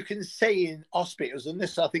you can see in hospitals, and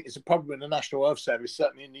this I think is a problem in the National Health Service,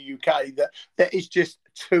 certainly in the UK, that there is just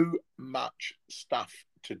too much stuff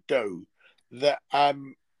to do. That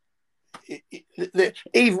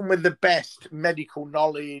even with the best medical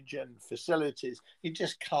knowledge and facilities, you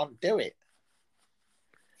just can't do it.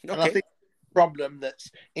 Okay. And I think the problem that's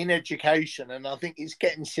in education, and I think it's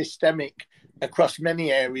getting systemic across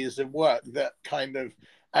many areas of work, that kind of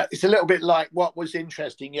it's a little bit like what was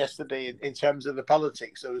interesting yesterday in terms of the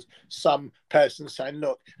politics. There was some person saying,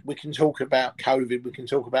 look, we can talk about COVID, we can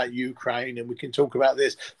talk about Ukraine, and we can talk about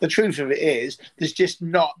this. The truth of it is, there's just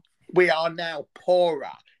not, we are now poorer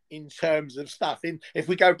in terms of stuff. If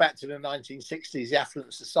we go back to the 1960s, the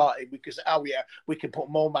affluent society, because we can put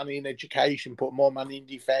more money in education, put more money in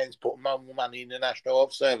defence, put more money in the National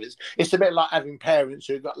Health Service. It's a bit like having parents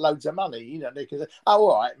who've got loads of money. You know, they can say, "Oh,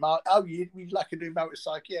 all right, Mark. Oh, you'd like a new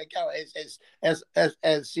motorcycle? Yeah, go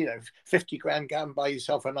as you know, 50 grand, go and buy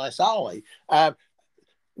yourself a nice Harley."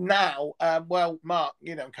 Now, well, Mark,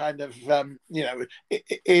 you know, kind of, you know,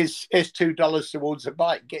 is $2 towards a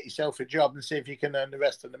bike. Get yourself a job and see if you can earn the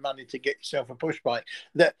rest of the money to get yourself a push bike.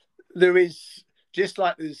 That there is, just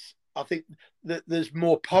like there's, I think that there's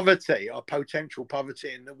more poverty or potential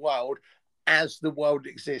poverty in the world as the world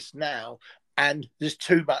exists now. And there's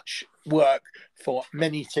too much work for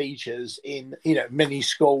many teachers in, you know, many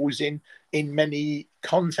schools in many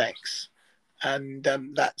contexts. And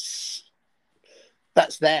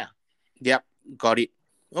that's there. Yep, got it.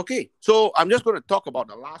 Okay, so I'm just going to talk about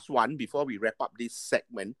the last one before we wrap up this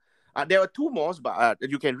segment. There are two more, but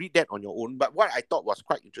you can read that on your own. But what I thought was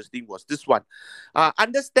quite interesting was this one.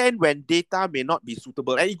 Understand when data may not be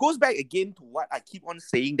suitable. And it goes back again to what I keep on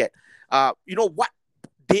saying, that, you know, what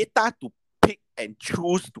data to pick and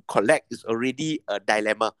choose to collect is already a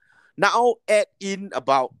dilemma. Now add in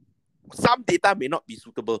about some data may not be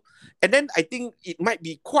suitable. And then I think it might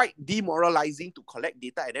be quite demoralizing to collect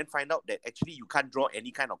data and then find out that actually you can't draw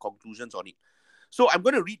any kind of conclusions on it. So I'm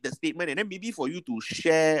going to read the statement, and then maybe for you to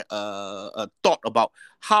share a thought about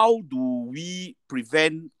how do we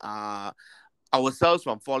prevent ourselves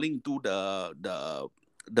from falling into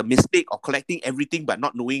the mistake of collecting everything but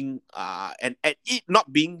not knowing and it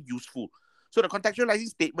not being useful. So the contextualizing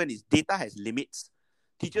statement is data has limits.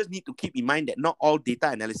 Teachers need to keep in mind that not all data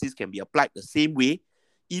analysis can be applied the same way.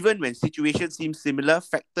 Even when situations seem similar,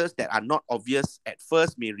 factors that are not obvious at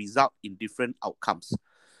first may result in different outcomes.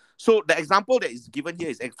 So the example that is given here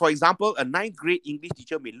is, for example, a 9th grade English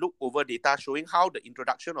teacher may look over data showing how the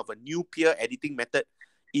introduction of a new peer editing method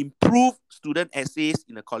improved student essays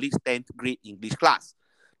in a colleague's 10th grade English class.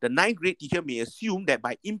 The 9th grade teacher may assume that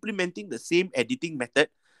by implementing the same editing method,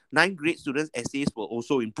 9th grade students' essays will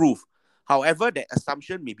also improve. However, that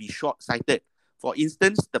assumption may be short-sighted. For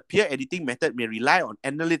instance, the peer editing method may rely on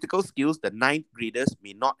analytical skills the 9th graders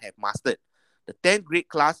may not have mastered. The 10th grade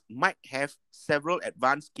class might have several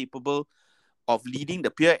advanced capable of leading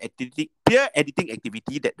the peer editing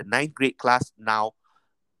activity that the 9th grade class now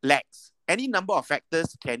lacks. Any number of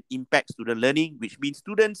factors can impact student learning, which means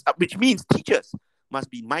teachers must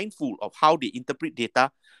be mindful of how they interpret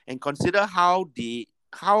data and consider how the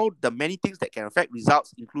many things that can affect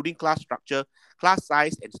results, including class structure, class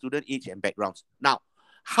size, and student age and backgrounds. Now,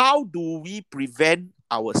 how do we prevent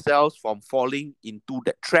ourselves from falling into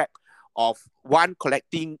the trap of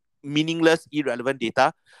collecting meaningless, irrelevant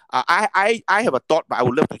data? I have a thought, but I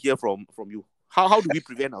would love to hear from you. How do we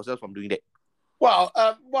prevent ourselves from doing that? Well,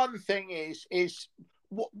 one thing is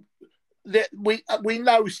that we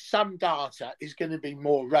know some data is going to be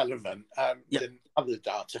more relevant than other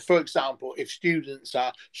data. For example, if students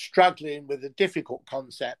are struggling with a difficult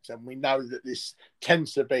concept, and we know that this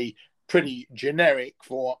tends to be pretty generic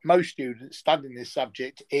for most students studying this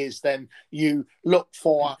subject, is then you look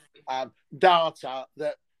for data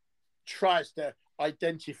that tries to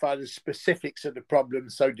identify the specifics of the problem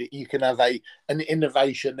so that you can have an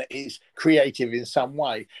innovation that is creative in some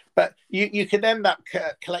way. But you can end up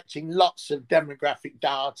collecting lots of demographic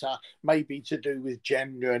data, maybe to do with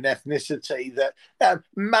gender and ethnicity, that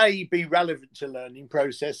may be relevant to learning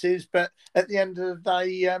processes, but at the end of the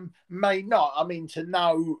day may not. I mean, to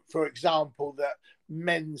know, for example, that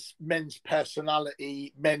men's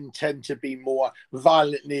personality, men tend to be more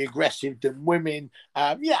violently aggressive than women.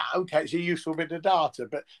 It's a useful bit of data,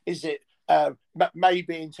 but is it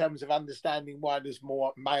maybe in terms of understanding why there's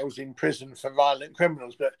more males in prison for violent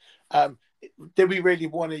criminals? But do we really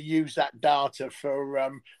want to use that data for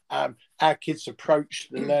our kids' approach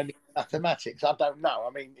to the learning of mathematics? I don't know.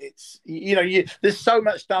 I mean, it's, there's so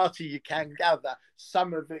much data you can gather,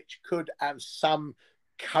 some of which could have some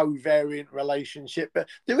covariant relationship, but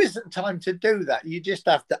there isn't time to do that. You just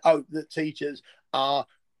have to hope that teachers are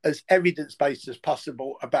as evidence-based as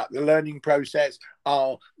possible about the learning process,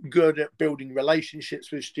 are good at building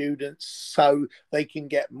relationships with students so they can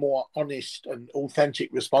get more honest and authentic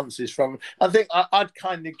responses from them. I think I'd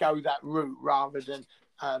kind of go that route rather than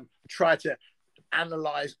try to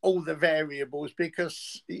analyze all the variables,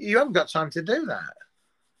 because you haven't got time to do that.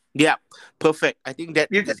 Yeah, perfect. I think that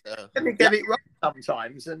You is can yeah, get it wrong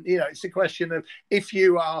sometimes, and it's a question of if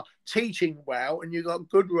you are teaching well and you've got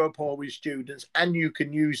good rapport with students, and you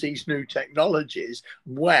can use these new technologies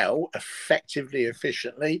well, effectively,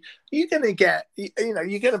 efficiently, you're going to get,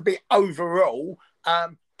 you're going to be overall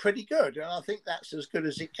pretty good, and I think that's as good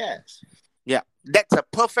as it gets. yeah. That's a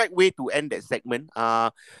perfect way to end that segment.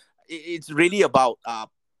 It's really about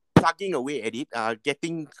plugging away at it,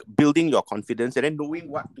 building your confidence, and then knowing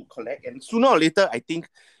what to collect. And sooner or later, I think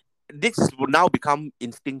this will now become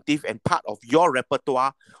instinctive and part of your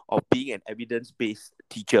repertoire of being an evidence-based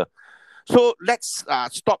teacher. So let's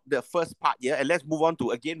stop the first part here and let's move on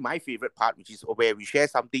to, again, my favorite part, which is where we share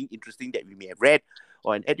something interesting that we may have read,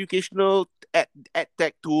 or an educational ed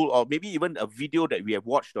tech tool, or maybe even a video that we have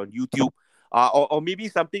watched on YouTube, or maybe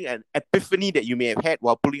something, an epiphany that you may have had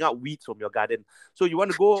while pulling out weeds from your garden. So you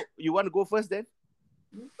want to go? You want to go first, then?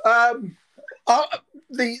 The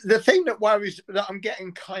thing that worries, that I'm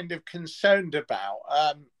getting kind of concerned about,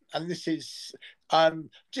 and this is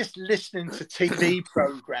just listening to TV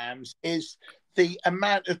programs, is the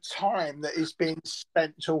amount of time that is being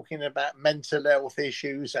spent talking about mental health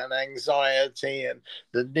issues and anxiety, and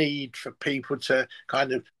the need for people to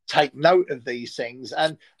kind of take note of these things.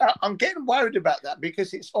 And I'm getting worried about that,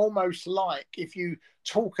 because it's almost like if you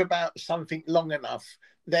talk about something long enough,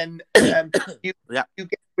 then you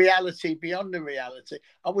get reality beyond the reality.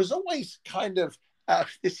 I was always kind of,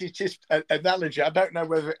 this is just an analogy, I don't know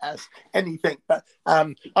whether it has anything, but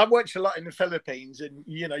I worked a lot in the Philippines, and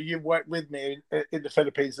you worked with me in the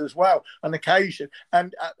Philippines as well on occasion,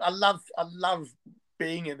 and I love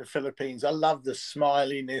being in the Philippines. I love the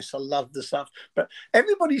smiliness, I love the stuff, but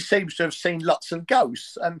everybody seems to have seen lots of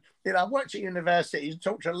ghosts. And I worked at universities,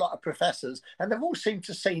 talked to a lot of professors, and they've all seemed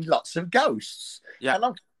to have seen lots of ghosts. Yeah. And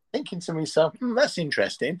I'm thinking to myself, that's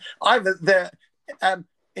interesting. Either they're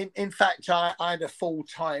in fact, I had a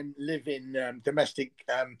full-time living domestic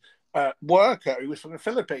worker who was from the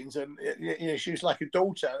Philippines, and she was like a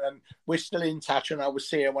daughter, and we're still in touch, and I would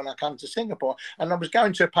see her when I come to Singapore. And I was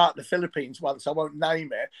going to a part of the Philippines once, I won't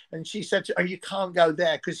name it, and she said, "Oh, you can't go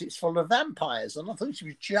there because it's full of vampires." And I thought she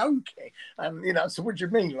was joking. And so what do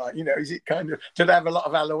you mean, like, is it kind of, do they have a lot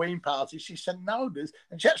of Halloween parties? She said no, there's,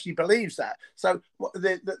 and she actually believes that. So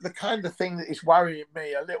the kind of thing that is worrying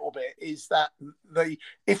me a little bit is that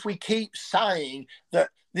if we keep saying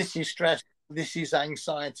that this is stress, this is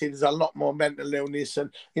anxiety, there's a lot more mental illness,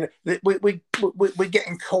 and we're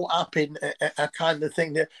getting caught up in a kind of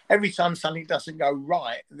thing that every time something doesn't go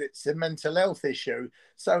right, it's a mental health issue.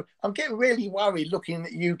 So I'm getting really worried looking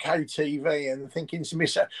at UK TV and thinking to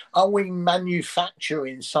myself, are we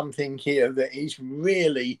manufacturing something here that is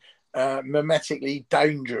really mimetically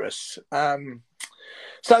dangerous?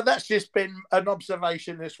 So that's just been an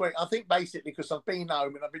observation this week. I think basically because I've been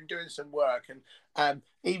home and I've been doing some work, and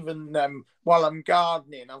even while I'm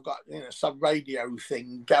gardening, I've got some radio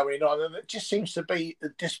thing going on, and it just seems to be a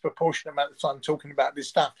disproportionate amount of time talking about this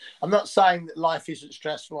stuff. I'm not saying that life isn't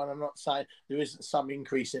stressful, and I'm not saying there isn't some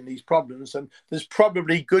increase in these problems, and there's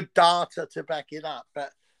probably good data to back it up,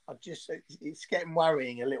 but it's getting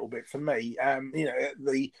worrying a little bit for me.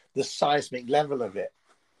 The seismic level of it.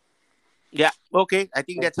 Yeah, okay. I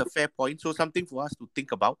think that's a fair point. So something for us to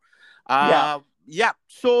think about. Yeah.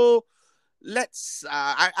 So let's.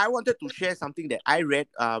 I wanted to share something that I read,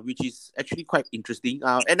 which is actually quite interesting.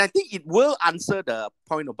 And I think it will answer the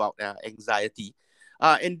point about anxiety.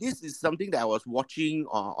 And this is something that I was watching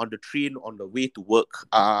on the train on the way to work.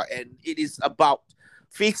 And it is about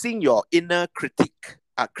facing your inner critic.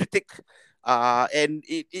 And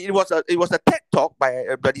it was a TED talk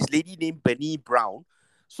by this lady named Brené Brown.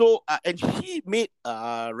 So, and she made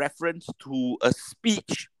reference to a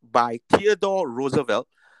speech by Theodore Roosevelt,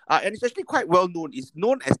 and it's actually quite well known. It's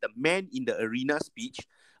known as the Man in the Arena speech,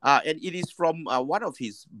 and it is from one of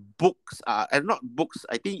his books, and not books.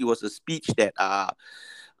 I think it was a speech that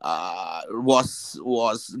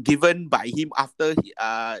was given by him after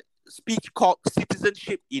speech called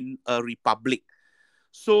 "Citizenship in a Republic."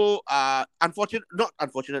 So, not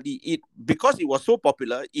unfortunately, because it was so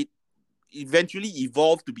popular, it eventually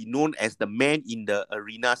evolved to be known as the Man in the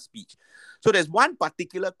Arena speech. So there's one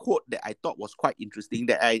particular quote that I thought was quite interesting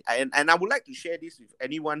that I would like to share this with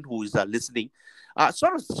anyone who is listening.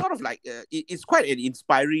 Sort of like it's quite an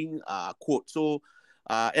inspiring quote. So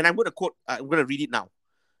and I'm going to read it now.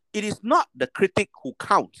 It is not the critic who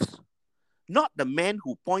counts, not the man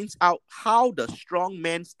who points out how the strong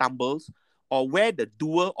man stumbles or where the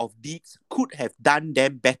doer of deeds could have done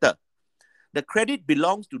them better. The credit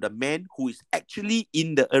belongs to the man who is actually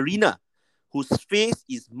in the arena, whose face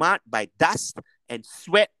is marred by dust and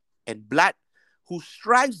sweat and blood, who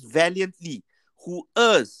strives valiantly, who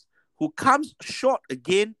errs, who comes short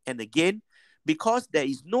again and again, because there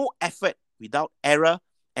is no effort without error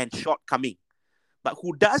and shortcoming, but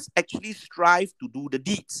who does actually strive to do the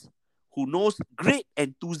deeds, who knows great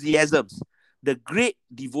enthusiasms, the great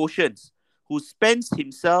devotions, who spends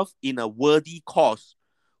himself in a worthy cause,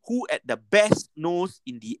 who at the best knows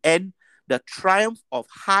in the end the triumph of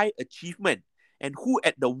high achievement, and who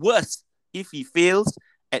at the worst, if he fails,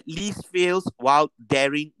 at least fails while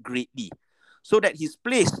daring greatly, so that his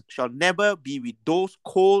place shall never be with those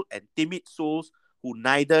cold and timid souls who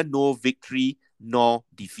neither know victory nor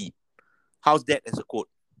defeat. How's that as a quote?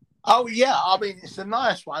 Oh yeah, I mean it's a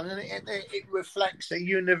nice one, and it reflects a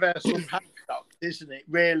universal paradox, isn't it?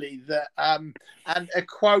 Really, that and a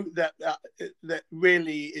quote that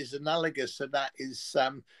really is analogous to that is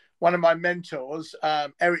one of my mentors,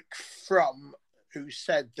 Eric Fromm, who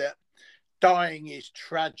said that dying is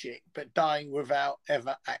tragic, but dying without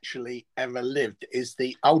ever lived is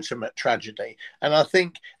the ultimate tragedy. And I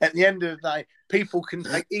think at the end of the day, people can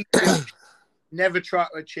take each never try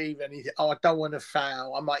to achieve anything. Oh, I don't want to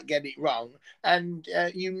fail. I might get it wrong. And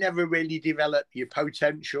you never really develop your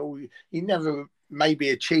potential. You never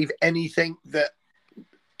maybe achieve anything that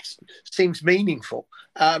seems meaningful.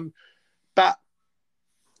 But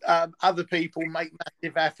other people make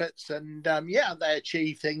massive efforts and, they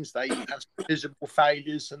achieve things. They have visible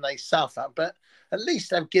failures and they suffer. But at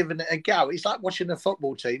least they've given it a go. It's like watching a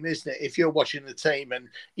football team, isn't it? If you're watching the team and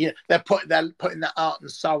they're putting their heart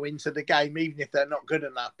and soul into the game, even if they're not good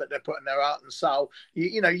enough, but they're putting their heart and soul.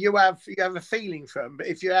 You have a feeling for them. But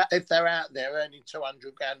if they're out there earning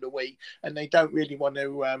 $200,000 a week and they don't really want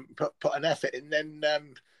to put an effort in, then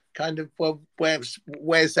kind of, well, where's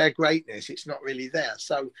their greatness? It's not really there.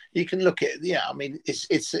 So you can look at it. I mean,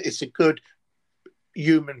 it's a good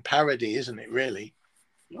human parody, isn't it? Really.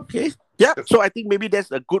 Okay. Yeah. So I think maybe that's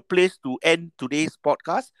a good place to end today's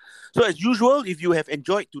podcast. So as usual, if you have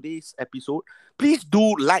enjoyed today's episode, please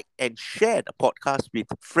do like and share the podcast with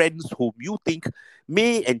friends whom you think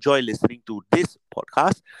may enjoy listening to this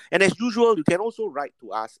podcast. And as usual, you can also write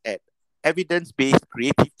to us at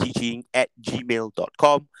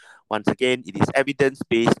evidence-based-creative-teaching@gmail.com. Once again, it is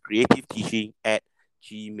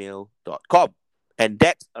evidence-based-creative-teaching@gmail.com. And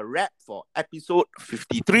that's a wrap for episode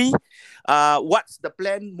 53. What's the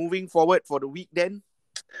plan moving forward for the week then?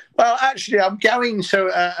 Well, actually, I'm going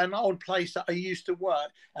to an old place that I used to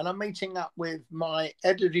work, and I'm meeting up with my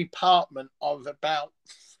editor department of about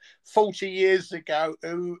 40 years ago,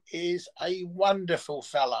 who is a wonderful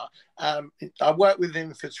fella. I worked with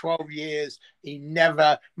him for 12 years. He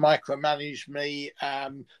never micromanaged me.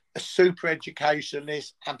 A super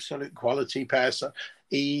educationalist, absolute quality person.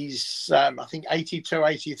 He's, I think, 82,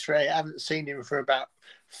 83. I haven't seen him for about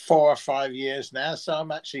 4 or 5 years now. So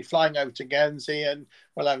I'm actually flying over to Guernsey and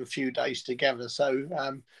we'll have a few days together. So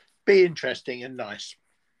be interesting and nice.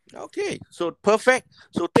 Okay, so perfect.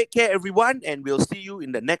 So take care, everyone, and we'll see you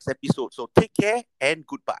in the next episode. So take care and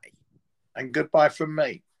goodbye. And goodbye from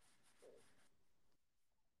me.